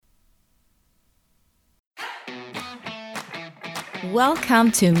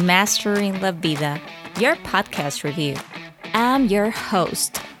Welcome to Mastering La Vida, your podcast review. I'm your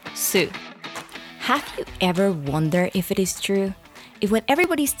host, Sue. Have you ever wondered if it is true? If what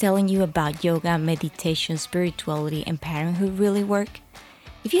everybody's telling you about yoga, meditation, spirituality, and parenthood really work?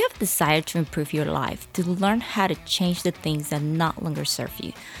 If you have a desire to improve your life, to learn how to change the things that no longer serve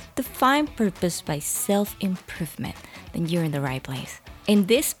you, to find purpose by self-improvement, then you're in the right place. In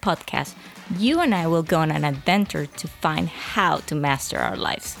this podcast, you and I will go on an adventure to find how to master our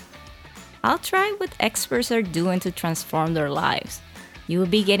lives. I'll try what experts are doing to transform their lives. You will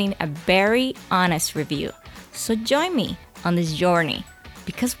be getting a very honest review. So join me on this journey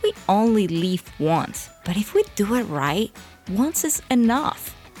because we only live once. But if we do it right, once is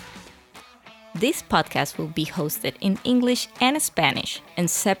enough. This podcast will be hosted in English and Spanish in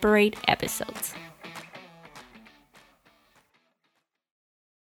separate episodes.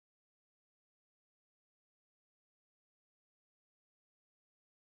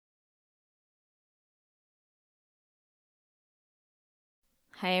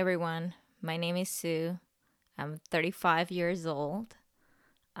 Hi everyone, my name is Sue. I'm 35 years old.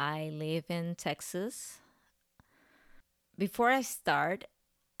 I live in Texas. Before I start,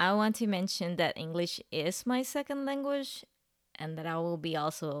 I want to mention that English is my second language and that I will be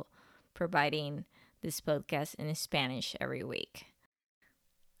also providing this podcast in Spanish every week.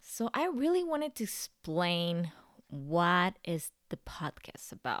 So I really wanted to explain what is the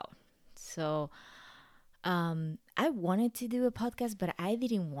podcast about. I wanted to do a podcast, but I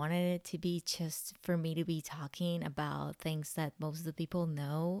didn't want it to be just for me to be talking about things that most of the people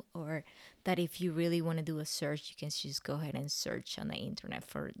know, or that if you really want to do a search, you can just go ahead and search on the internet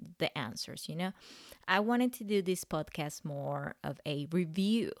for the answers. I wanted to do this podcast more of a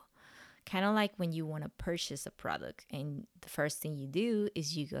review, kind of like when you want to purchase a product and the first thing you do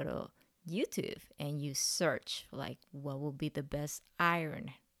is you go to YouTube and you search like what will be the best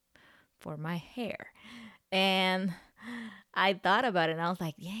iron for my hair. And I thought about it and I was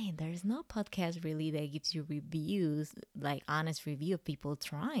like, yeah, there's no podcast really that gives you reviews, like honest review of people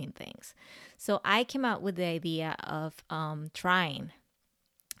trying things. So I came out with the idea of trying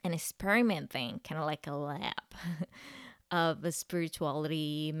an experiment thing, kind of like a lab of a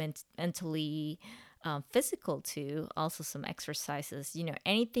spirituality, mentally, physical too, also some exercises,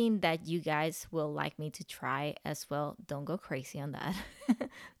 anything that you guys will like me to try as well. Don't go crazy on that.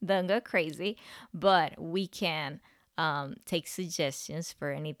 Don't go crazy, but we can take suggestions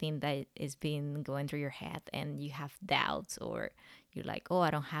for anything that is being going through your head and you have doubts, or you're like, oh, I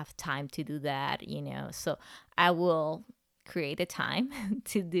don't have time to do that. So I will create a time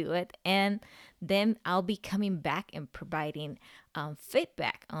to do it, and then I'll be coming back and providing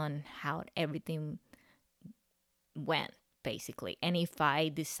feedback on how everything went, basically, and if I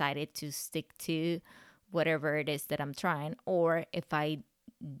decided to stick to whatever it is that I'm trying, or if I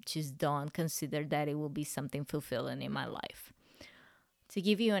just don't consider that it will be something fulfilling in my life. To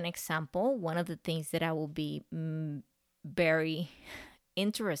give you an example, one of the things that I will be very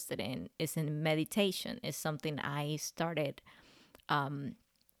interested in is in meditation. Is something I started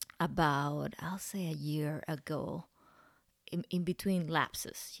about, I'll say, a year ago, in between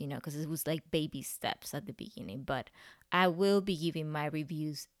lapses, because it was like baby steps at the beginning. But I will be giving my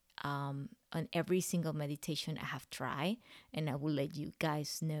reviews on every single meditation I have tried, and I will let you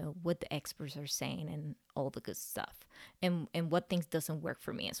guys know what the experts are saying and all the good stuff, and what things doesn't work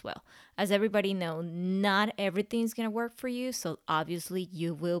for me as well. As everybody know, not everything's gonna work for you, so obviously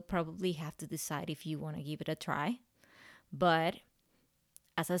you will probably have to decide if you want to give it a try. But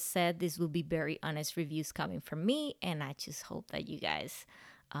as I said, this will be very honest reviews coming from me, and I just hope that you guys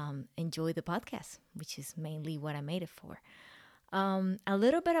enjoy the podcast, which is mainly what I made it for. A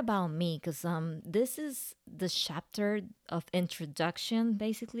little bit about me, because this is the chapter of introduction.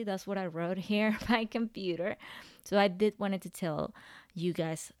 Basically, that's what I wrote here on my computer. So I did wanted to tell you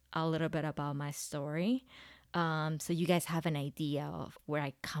guys a little bit about my story. So you guys have an idea of where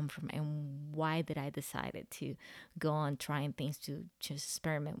I come from and why did I decided to go on trying things to just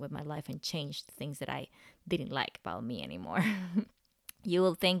experiment with my life and change the things that I didn't like about me anymore. You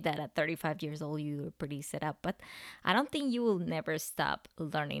will think that at 35 years old you're pretty set up, but I don't think you will never stop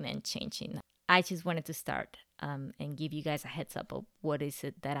learning and changing. I just wanted to start and give you guys a heads up of what is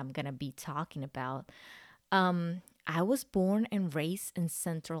it that I'm gonna be talking about. I was born and raised in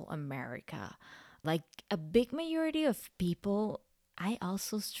Central America. Like a big majority of people, I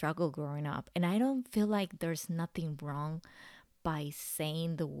also struggle growing up, and I don't feel like there's nothing wrong by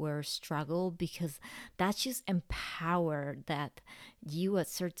saying the word struggle, because that's just empower that you at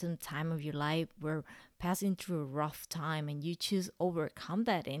certain time of your life were passing through a rough time and you choose overcome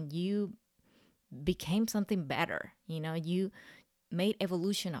that and you became something better. You made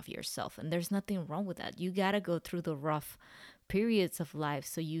evolution of yourself, and there's nothing wrong with that. You got to go through the rough periods of life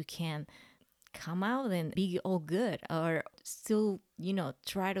so you can come out and be all good, or still,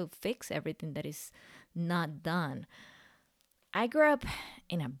 try to fix everything that is not done. I grew up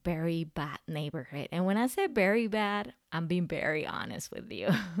in a very bad neighborhood. And when I say very bad, I'm being very honest with you.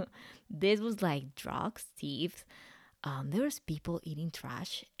 This was like drugs, thieves. There was people eating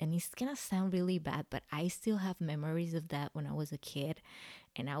trash, and it's gonna sound really bad, but I still have memories of that when I was a kid.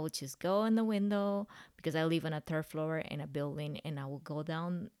 And I would just go in the window because I live on a third floor in a building, and I would go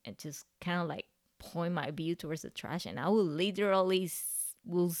down and just kind of like point my view towards the trash, and I would literally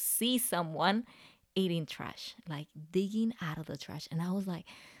will see someone eating trash, like digging out of the trash. And I was like,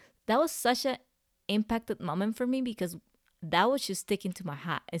 that was such an impacted moment for me because that was just sticking to my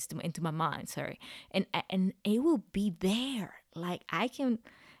heart, into my mind, sorry. And it will be there. Like I can,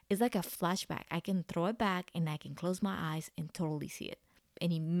 it's like a flashback. I can throw it back and I can close my eyes and totally see it.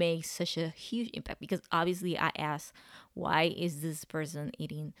 And it makes such a huge impact because obviously I asked, why is this person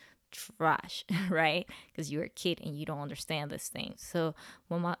eating trash, right? Because you're a kid and you don't understand this thing. So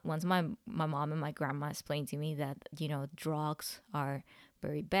once my mom and my grandma explained to me that, drugs are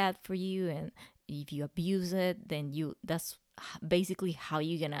very bad for you, and if you abuse it, then that's basically how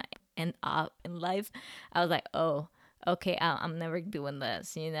you're gonna end up in life. I was like, oh, okay, I'm never doing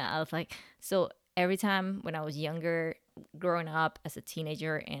this. I was like, so every time when I was younger, growing up as a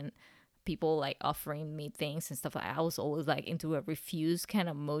teenager, and people like offering me things and stuff, like I was always like into a refuse kind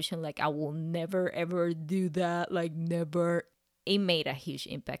of motion, like I will never ever do that, like never. It made a huge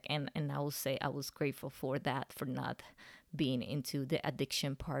impact, and I will say I was grateful for that, for not being into the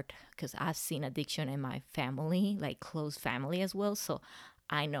addiction part, because I've seen addiction in my family, like close family as well. So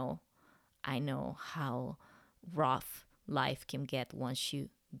I know how rough life can get once you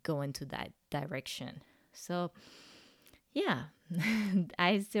go into that direction. So yeah,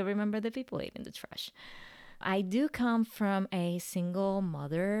 I still remember the people eating the trash. I do come from a single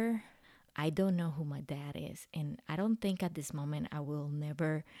mother. I don't know who my dad is, and I don't think at this moment I will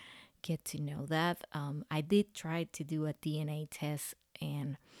never get to know that. I did try to do a DNA test,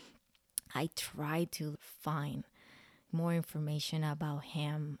 and I tried to find more information about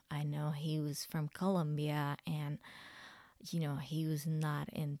him. I know he was from Colombia, and he was not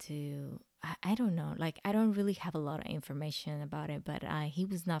into, I don't know, like I don't really have a lot of information about it, but he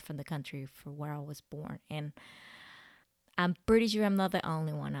was not from the country for where I was born. And I'm pretty sure I'm not the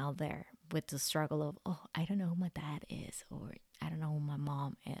only one out there with the struggle of, oh, I don't know who my dad is, or I don't know who my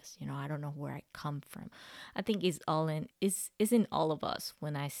mom is. I don't know where I come from. I think it's in all of us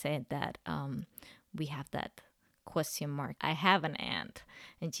when I said that we have that question mark. I have an aunt,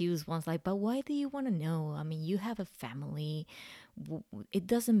 and she was once like, but why do you want to know? I mean, you have a family. It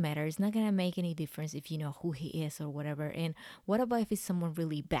doesn't matter. It's not gonna make any difference if you know who he is or whatever. And what about if it's someone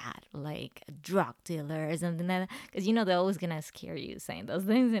really bad, like a drug dealer or something like that? Because they're always gonna scare you saying those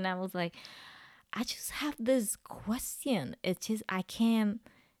things. And I was like, I just have this question. It's just I can't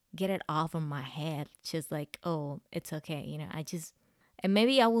get it off of my head. Just like, oh, it's okay. And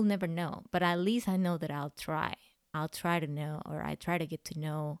maybe I will never know, but at least I know that I'll try. I'll try to know, or I try to get to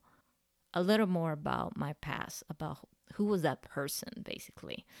know a little more about my past, about who was that person,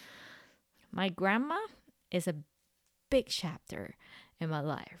 basically. My grandma is a big chapter in my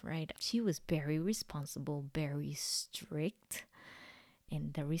life, right? She was very responsible, very strict.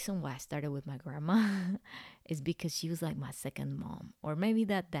 And the reason why I started with my grandma is because she was like my second mom, or maybe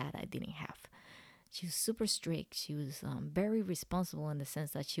that dad I didn't have. She was super strict. She was very responsible in the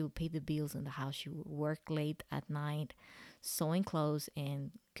sense that she would pay the bills in the house. She would work late at night, sewing clothes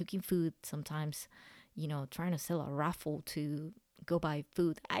and cooking food. Sometimes, trying to sell a raffle to go buy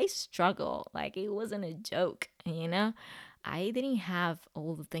food. I struggle. Like it wasn't a joke, I didn't have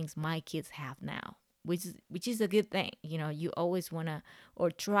all the things my kids have now, which is a good thing. You always want to,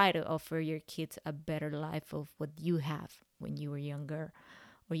 or try to offer your kids a better life of what you have when you were younger,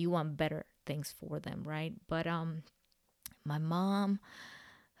 or you want better things for them, right? But my mom,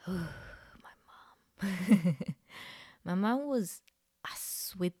 my mom, my mom was a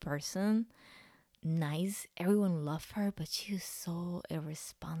sweet person, nice. Everyone loved her, but she was so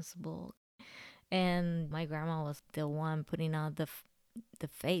irresponsible. And my grandma was the one putting out the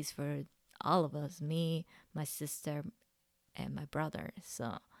face for all of us, me, my sister, and my brother.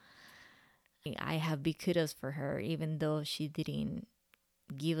 So I have big kudos for her, even though she didn't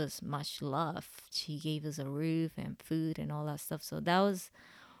give us much love. She gave us a roof and food and all that stuff. So that was,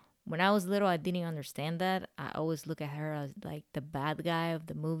 when I was little, I didn't understand that. I always look at her as like the bad guy of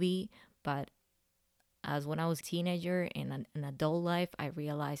the movie. But as when I was a teenager and an adult life, I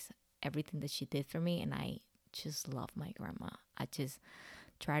realized everything that she did for me, and I just love my grandma. I just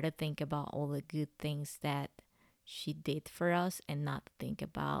try to think about all the good things that she did for us and not think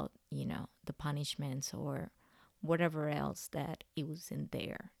about, the punishments or whatever else that it was in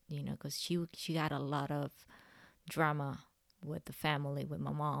there, because she got a lot of drama with the family, with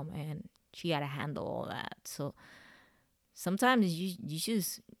my mom, and she got to handle all that. So sometimes you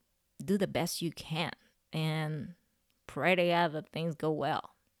just do the best you can and pray to God that things go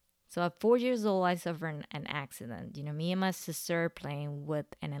well. So at 4 years old, I suffered an accident. Me and my sister playing with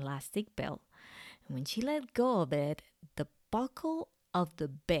an elastic belt. And when she let go of it, the buckle of the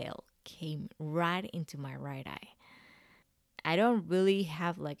belt came right into my right eye. I don't really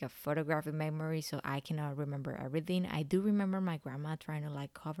have like a photographic memory, so I cannot remember everything. I do remember my grandma trying to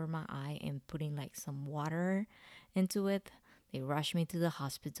like cover my eye and putting like some water into it. They rushed me to the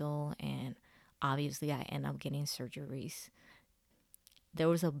hospital, and obviously I end up getting surgeries. There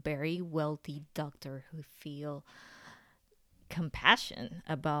was a very wealthy doctor who feel compassion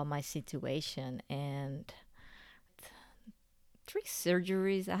about my situation, and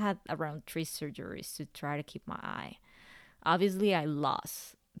I had around 3 surgeries to try to keep my eye. Obviously I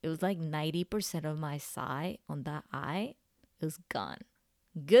lost. It was like 90% of my sight on that eye. It was gone.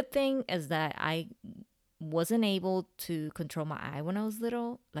 Good thing is that I wasn't able to control my eye when I was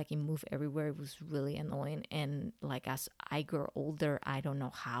little. Like, it moved everywhere. It was really annoying. And like, as I grew older, I don't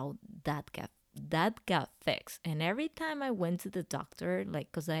know how that got fixed. And every time I went to the doctor,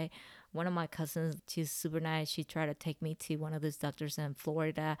 like, because one of my cousins, she's super nice, she tried to take me to one of those doctors in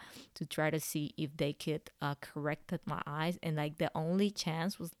Florida to try to see if they could correct my eyes. And like, the only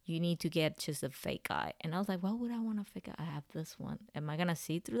chance was you need to get just a fake eye. And I was like, why would I want a fake eye? I have this one. Am I gonna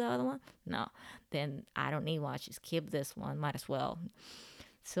see through the other one? No. Then I don't need one. Just keep this one. Might as well.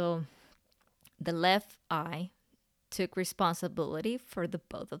 So the left eye took responsibility for the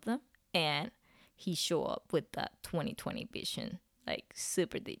both of them, and he showed up with that 20/20 vision, like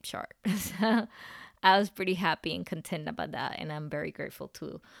super deep sharp. So I was pretty happy and content about that, and I'm very grateful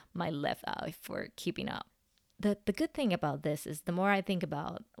to my left eye for keeping up. The good thing about this is the more I think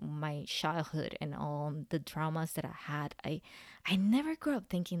about my childhood and all the traumas that I had, I never grew up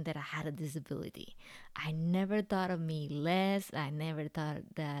thinking that I had a disability. I never thought of me less. I never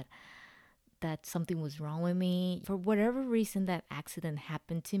thought that something was wrong with me. For whatever reason that accident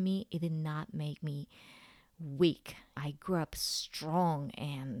happened to me, it did not make me weak. I grew up strong,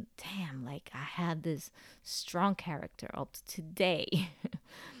 and damn, like, I had this strong character up to today.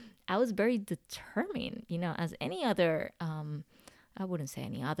 I was very determined, as any other, I wouldn't say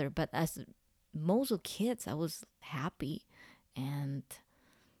any other, but as most of kids, I was happy. And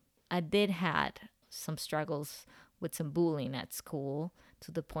I did had some struggles with some bullying at school,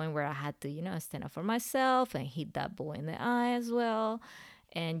 to the point where I had to, stand up for myself and hit that boy in the eye as well.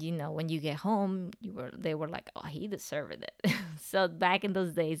 And when you get home, they were like, oh, he deserved it. So back in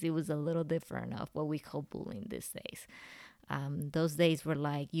those days, it was a little different of what we call bullying these days. Those days were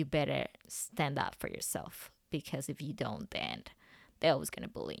like, you better stand up for yourself, because if you don't, then they're always gonna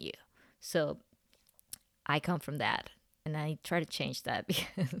bully you. So I come from that, and I try to change that,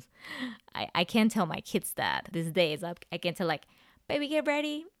 because I can't tell my kids that these days. I can't tell, like, baby, get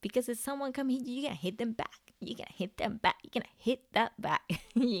ready, because if someone come hit you, you gotta hit them back. You gotta hit them back. You gotta hit that back.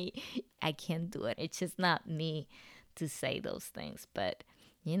 I can't do it. It's just not me to say those things. But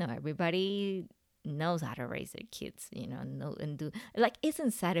everybody knows how to raise their kids. Know and do, like, it's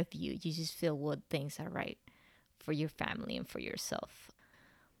inside of you. You just feel what things are right for your family and for yourself.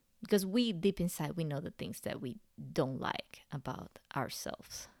 Because we, deep inside, we know the things that we don't like about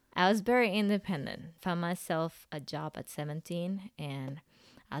ourselves. I was very independent. Found myself a job at 17, and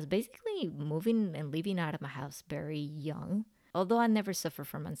I was basically moving and living out of my house very young. Although I never suffered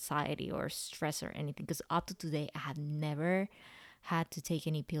from anxiety or stress or anything, because up to today, I have never had to take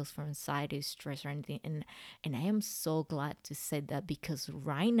any pills for anxiety, stress, or anything. And I am so glad to say that, because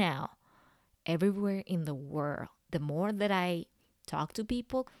right now, everywhere in the world, the more that I talk to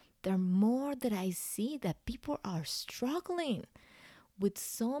people, the more that I see that people are struggling with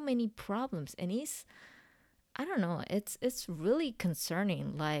so many problems. And I don't know, it's really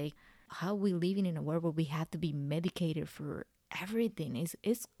concerning, like, how we living in a world where we have to be medicated for everything.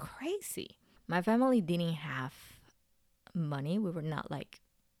 It's crazy. My family didn't have money. We were not like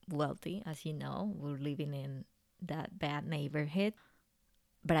wealthy, as you know. We were living in that bad neighborhood.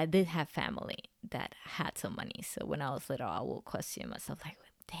 But I did have family that had some money. So when I was little, I would question myself, like,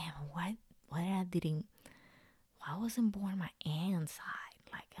 damn, why wasn't born my aunt's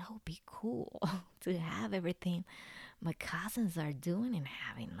side? Like, that would be cool to have everything my cousins are doing and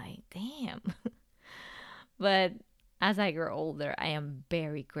having. Like, damn. But as I grow older, I am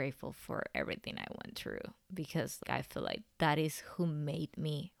very grateful for everything I went through because I feel like that is who made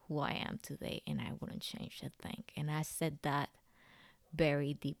me who I am today, and I wouldn't change a thing. And I said that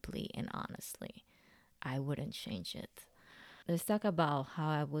very deeply and honestly. I wouldn't change it. Let's talk about how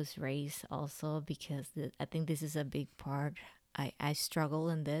I was raised also because I think this is a big part. I struggle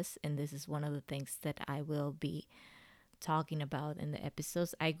in this, and this is one of the things that I will be talking about in the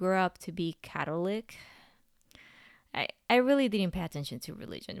episodes. I grew up to be Catholic. I really didn't pay attention to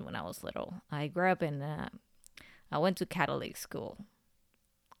religion when I was little. I grew up in, I went to Catholic school.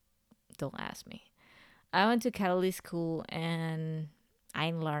 Don't ask me. I went to Catholic school and I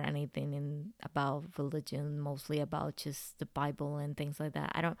didn't learn anything about religion, mostly about just the Bible and things like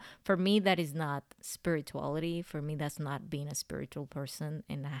that. I don't, for me, that is not spirituality. For me, that's not being a spiritual person.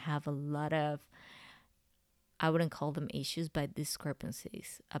 And I have a lot of, I wouldn't call them issues, but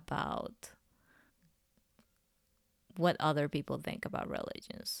discrepancies about what other people think about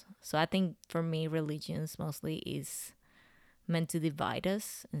religions. So I think for me, religions mostly is meant to divide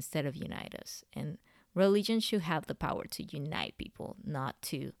us instead of unite us. And religion should have the power to unite people, not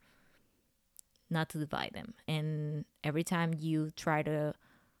to divide them. And every time you try to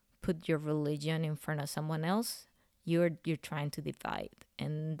put your religion in front of someone else, you're trying to divide,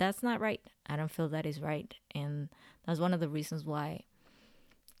 and that's not right. I don't feel that is right, and that's one of the reasons why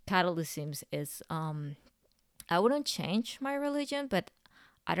Catholicism is. I wouldn't change my religion, but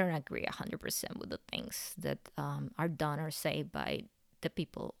I don't agree 100% with the things that are done or said by the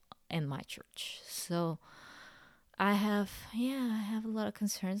people in my church. So I have a lot of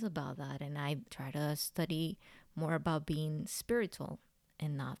concerns about that, and I try to study more about being spiritual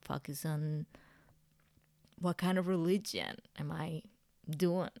and not focus on what kind of religion am I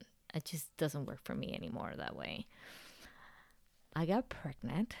doing. It just doesn't work for me anymore that way. I got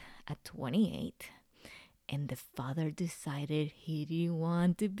pregnant at 28, and the father decided he didn't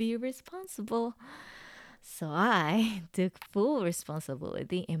want to be responsible. So I took full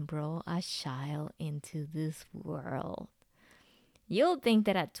responsibility and brought a child into this world. You'll think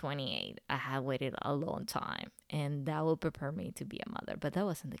that at 28, I had waited a long time and that would prepare me to be a mother, but that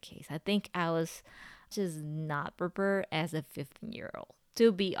wasn't the case. I think I was just not prepared as a 15-year-old.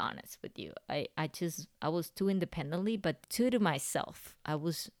 To be honest with you, I was too independently, but too to myself. I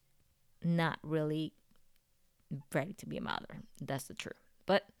was not really ready to be a mother. That's the truth.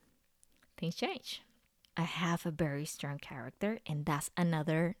 But things change. I have a very strong character, and that's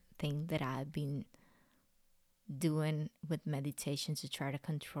another thing that I've been doing with meditation to try to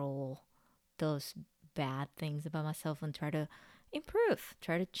control those bad things about myself and try to improve,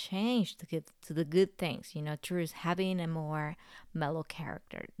 try to change to get to the good things, through having a more mellow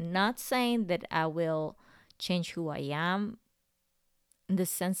character. Not saying that I will change who I am in the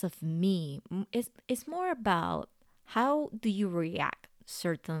sense of me. It's more about how do you react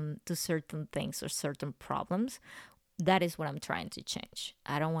to certain things or certain problems. That is what I'm trying to change.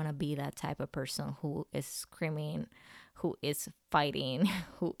 I don't want to be that type of person who is screaming, who is fighting,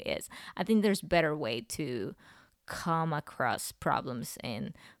 who is. I think there's better way to come across problems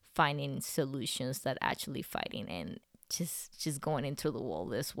and finding solutions that actually fighting and just going into the wall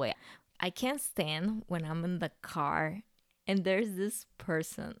this way. I can't stand when I'm in the car and there's this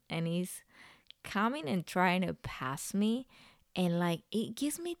person and he's coming and trying to pass me, and like it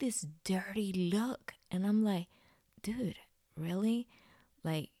gives me this dirty look, and I'm like, dude, really?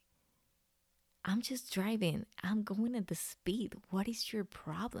 Like, I'm just driving. I'm going at the speed. What is your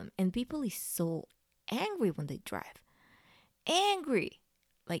problem? And people is so angry when they drive. Angry.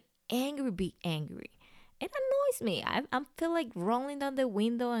 Like, angry be angry. It annoys me. I feel like rolling down the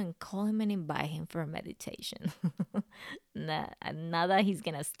window and call him and invite him for a meditation. Not that he's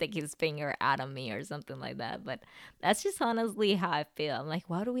going to stick his finger out of me or something like that. But that's just honestly how I feel. I'm like,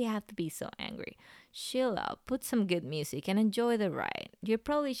 why do we have to be so angry? Chill out, put some good music, and enjoy the ride. You're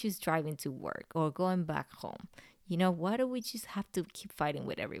probably just driving to work or going back home. Why do we just have to keep fighting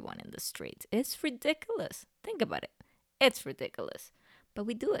with everyone in the streets? It's ridiculous. Think about it. It's ridiculous. But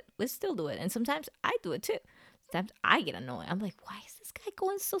we do it. We still do it. And sometimes I do it too. Sometimes I get annoyed. I'm like, why is this guy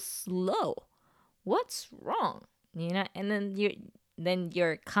going so slow? What's wrong? And then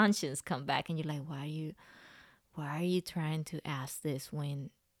your conscience come back and you're like, why are you trying to ask this when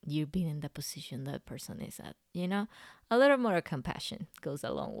you've been in the position that person is at? A little more compassion goes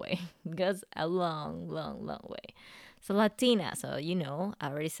a long way. Goes a long, long, long way. So Latina, so I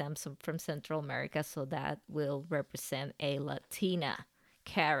already said I'm from Central America, so that will represent a Latina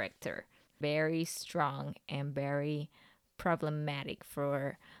character. Very strong and very problematic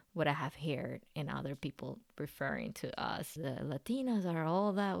for what I have heard and other people referring to us. The Latinas are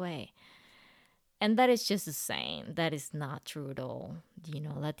all that way. And that is just a saying. That is not true at all.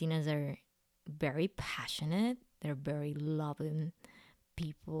 Latinas are very passionate. They're very loving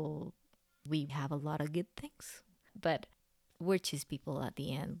people. We have a lot of good things, but we're just people at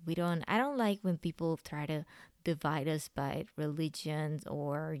the end. I don't like when people try to divide us by religions,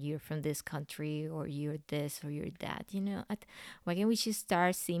 or you're from this country, or you're this, or you're that. Why can't we just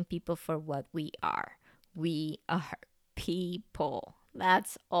start seeing people for what we are? We are people.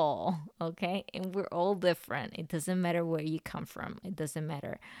 That's all, okay? And we're all different. It doesn't matter where you come from. It doesn't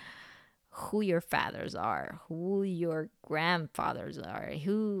matter who your fathers are, who your grandfathers are,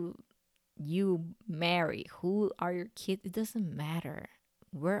 who you marry, who are your kids. It doesn't matter.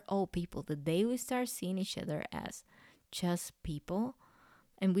 We're all people. The day we start seeing each other as just people,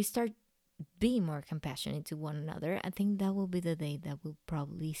 and we start being more compassionate to one another, I think that will be the day that we'll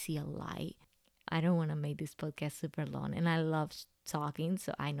probably see a light. I don't want to make this podcast super long, and I love talking,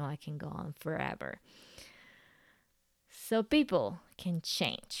 so I know I can go on forever. So people can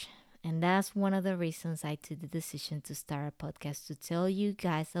change. And that's one of the reasons I took the decision to start a podcast, to tell you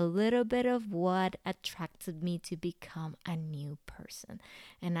guys a little bit of what attracted me to become a new person.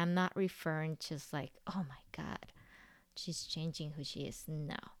 And I'm not referring just like, oh my God, she's changing who she is.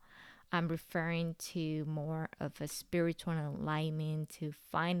 No. I'm referring to more of a spiritual alignment, to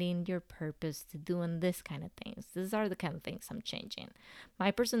finding your purpose, to doing this kind of things. These are the kind of things I'm changing.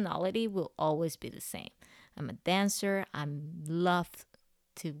 My personality will always be the same. I'm a dancer. I love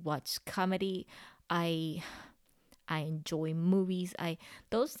to watch comedy. I enjoy movies.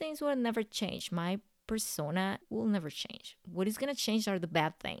 Those things will never change. My persona will never change. What is gonna change are the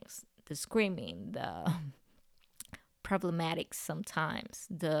bad things, the screaming, the problematic sometimes,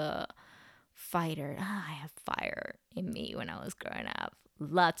 the fighter. I have fire in me when I was growing up.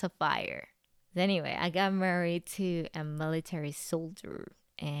 Lots of fire. Anyway, I got married to a military soldier,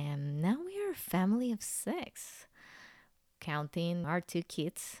 and now we are a family of 6. Counting our 2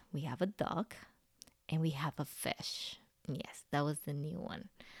 kids, we have a dog and we have a fish. Yes, that was the new one,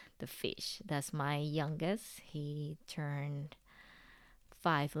 the fish. That's my youngest. He turned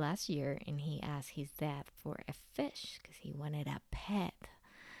 5 last year, and he asked his dad for a fish because he wanted a pet.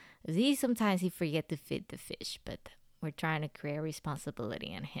 Sometimes he forget to feed the fish, but we're trying to create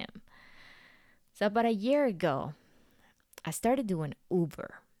responsibility on him. So about a year ago, I started doing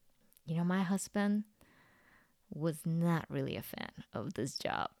Uber. My husband was not really a fan of this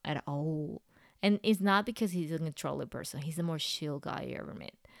job at all. And it's not because he's a controlling person. He's the most chill guy you ever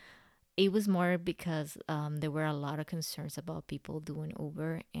met. It was more because there were a lot of concerns about people doing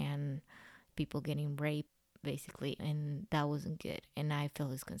Uber and people getting raped, basically, and that wasn't good. And I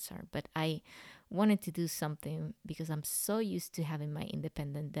felt his concern, but I wanted to do something because I'm so used to having my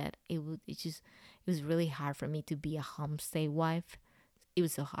independent that it was really hard for me to be a homestay wife. It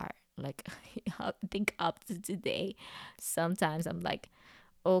was so hard. Like, I think up to today, sometimes I'm like,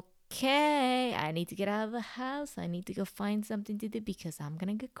 okay, I need to get out of the house. I need to go find something to do because I'm going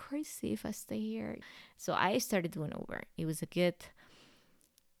to get crazy if I stay here. So I started doing Uber. It was a good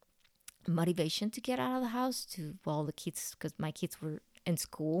motivation to get out of the house to all the kids, because my kids were in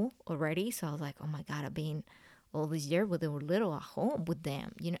school already. So I was like, oh my God, I've been all this year when they were little at home with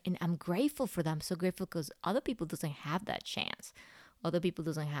them, and I'm grateful for them. So grateful because other people doesn't have that chance. Other people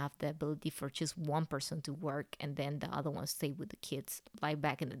doesn't have the ability for just one person to work and then the other one stay with the kids, like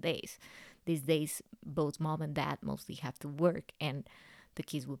back in the days. These days, both mom and dad mostly have to work, and the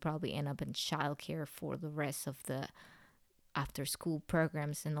kids will probably end up in childcare for the rest of the after school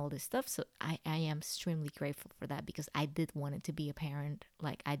programs and all this stuff. So I am extremely grateful for that, because I did want to be a parent.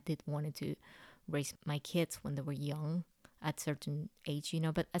 Like, I did want to raise my kids when they were young at certain age,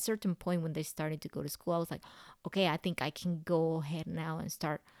 but at certain point when they started to go to school, I was like, okay, I think I can go ahead now and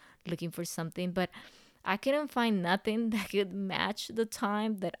start looking for something. But I couldn't find nothing that could match the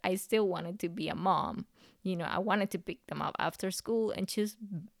time that I still wanted to be a mom. I wanted to pick them up after school and just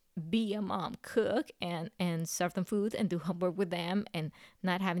be a mom, cook and serve them food and do homework with them, and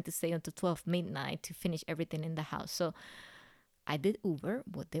not having to stay until 12 midnight to finish everything in the house. So I did Uber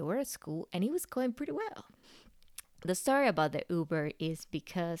when they were at school, and it was going pretty well. The story about the Uber is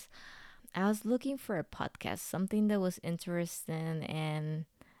because I was looking for a podcast, something that was interesting, and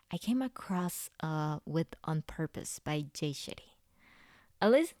I came across with On Purpose by Jay Shetty. I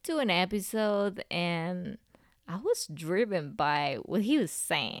listened to an episode and I was driven by what he was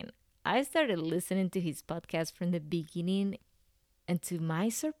saying. I started listening to his podcast from the beginning, and to my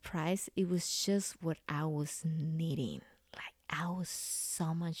surprise, it was just what I was needing. Like, I was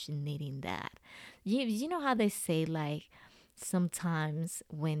so much needing that. You know how they say, like, sometimes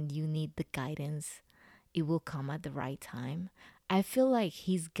when you need the guidance, it will come at the right time. I feel like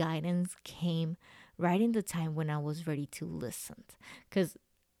his guidance came right in the time when I was ready to listen. Because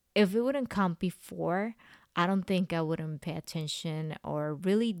if it wouldn't come before, I don't think I wouldn't pay attention or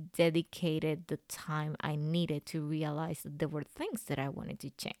really dedicated the time I needed to realize that there were things that I wanted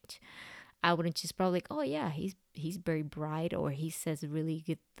to change. I wouldn't just probably like, oh yeah, he's very bright, or he says really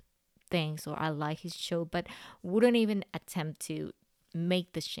good things, or I like his show, but wouldn't even attempt to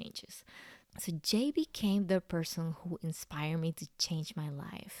make the changes. So Jay became the person who inspired me to change my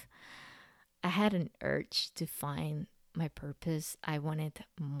life. I had an urge to find my purpose. I wanted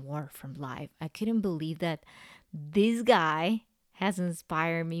more from life. I couldn't believe that this guy has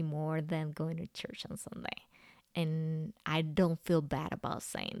inspired me more than going to church on Sunday. And I don't feel bad about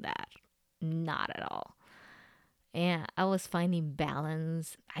saying that. Not at all. And I was finding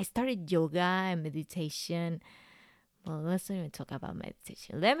balance. I started yoga and meditation. Well, let's not even talk about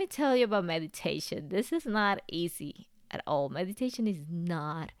meditation. Let me tell you about meditation. This is not easy at all. Meditation is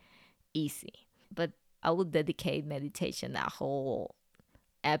not easy. But I will dedicate meditation that whole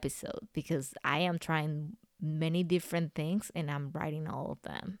episode because I am trying many different things and I'm writing all of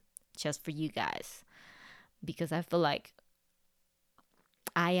them just for you guys because I feel like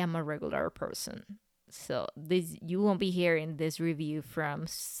I am a regular person. So this you won't be hearing this review from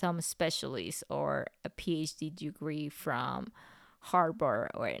some specialist or a PhD degree from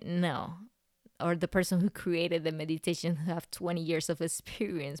Harvard or no, or the person who created the meditation who have 20 years of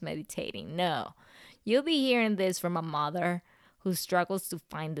experience meditating. No. You'll be hearing this from a mother who struggles to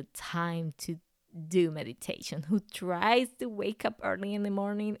find the time to do meditation, who tries to wake up early in the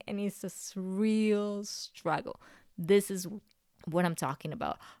morning and it's a real struggle. This is what I'm talking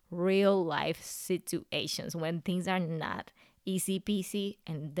about. Real life situations when things are not easy peasy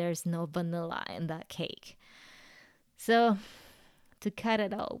and there's no vanilla in that cake. So, to cut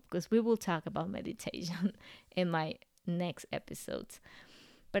it all, because we will talk about meditation in my next episodes.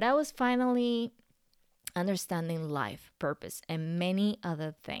 But I was finally understanding life, purpose, and many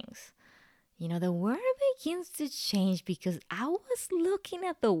other things. You know, the world begins to change because I was looking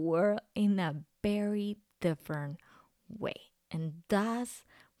at the world in a very different way. And that's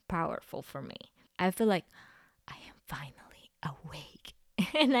powerful for me. I feel like I am finally awake.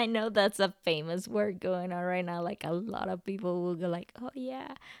 And I know that's a famous word going on right now. Like a lot of people will go like, oh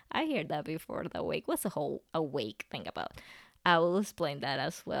yeah, I heard that before, the awake. What's the whole awake thing about? I will explain that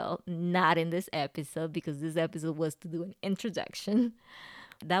as well. Not in this episode because this episode was to do an introduction.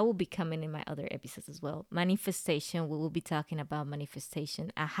 That will be coming in my other episodes as well. Manifestation, we will be talking about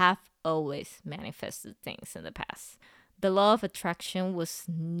manifestation. I have always manifested things in the past. The law of attraction was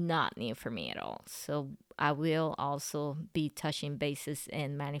not new for me at all. So I will also be touching bases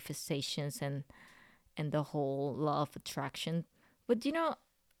in manifestations and the whole law of attraction. But you know,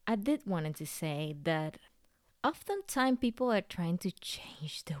 I did wanted to say that oftentimes people are trying to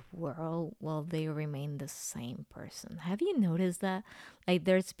change the world while they remain the same person. Have you noticed that? Like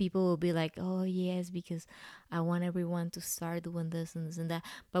there's people who will be like, oh yes, because I want everyone to start doing this and this and that.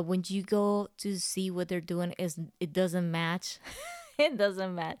 But when you go to see what they're doing, it doesn't match. It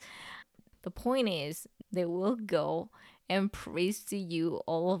doesn't match. The point is they will go and praise to you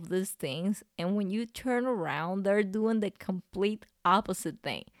all of these things. And when you turn around, they're doing the complete opposite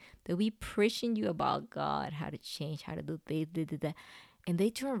thing. They'll be preaching you about God, how to change, how to do this. And they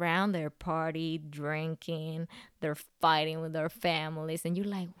turn around, they're party, drinking, they're fighting with their families. And you're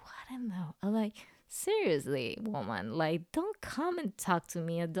like, what in the? I'm like, seriously, woman, like, don't come and talk to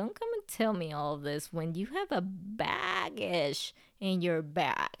me or don't come and tell me all this when you have a baggage in your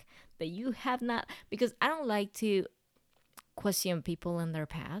back that you have not. Because I don't like to question people in their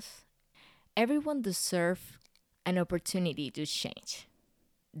past. Everyone deserves an opportunity to change.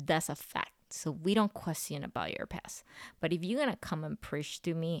 That's a fact. So we don't question about your past. But if you're going to come and preach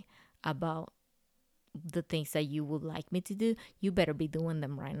to me about the things that you would like me to do, you better be doing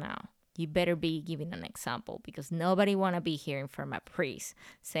them right now. You better be giving an example because nobody want to be hearing from a priest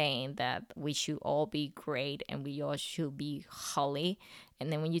saying that we should all be great and we all should be holy.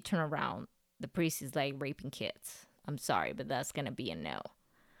 And then when you turn around, the priest is like raping kids. I'm sorry, but that's going to be a no.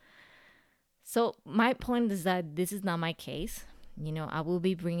 So my point is that this is not my case. You know, I will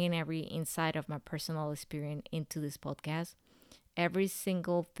be bringing every insight of my personal experience into this podcast. Every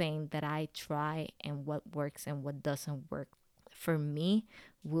single thing that I try and what works and what doesn't work for me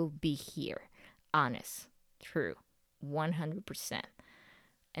will be here. Honest, true, 100%.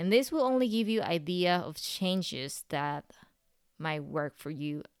 And this will only give you idea of changes that might work for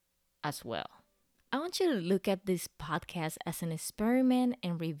you as well. I want you to look at this podcast as an experiment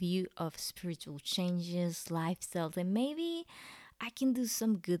and review of spiritual changes, lifestyles, and maybe I can do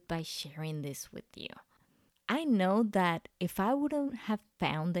some good by sharing this with you. I know that if I wouldn't have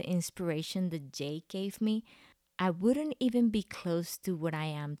found the inspiration that Jay gave me, I wouldn't even be close to what I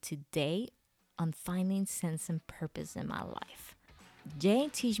am today on finding sense and purpose in my life. Jay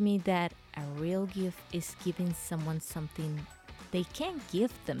teach me that a real gift is giving someone something they can't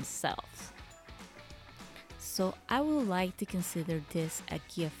give themselves. So I would like to consider this a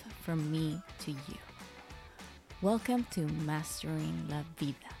gift from me to you. Welcome to Mastering La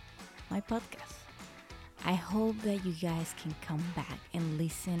Vida, my podcast. I hope that you guys can come back and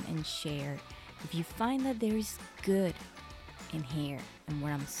listen and share if you find that there is good in here and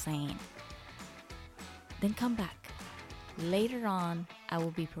what I'm saying. Then come back. Later on, I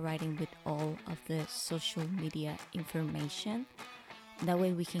will be providing with all of the social media information. That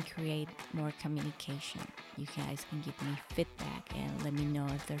way we can create more communication. You guys can give me feedback and let me know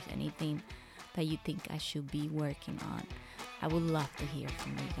if there's anything that you think I should be working on. I would love to hear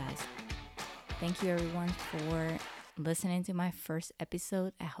from you guys. Thank you everyone for listening to my first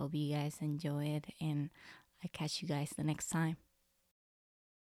episode. I hope you guys enjoy it and I catch you guys the next time.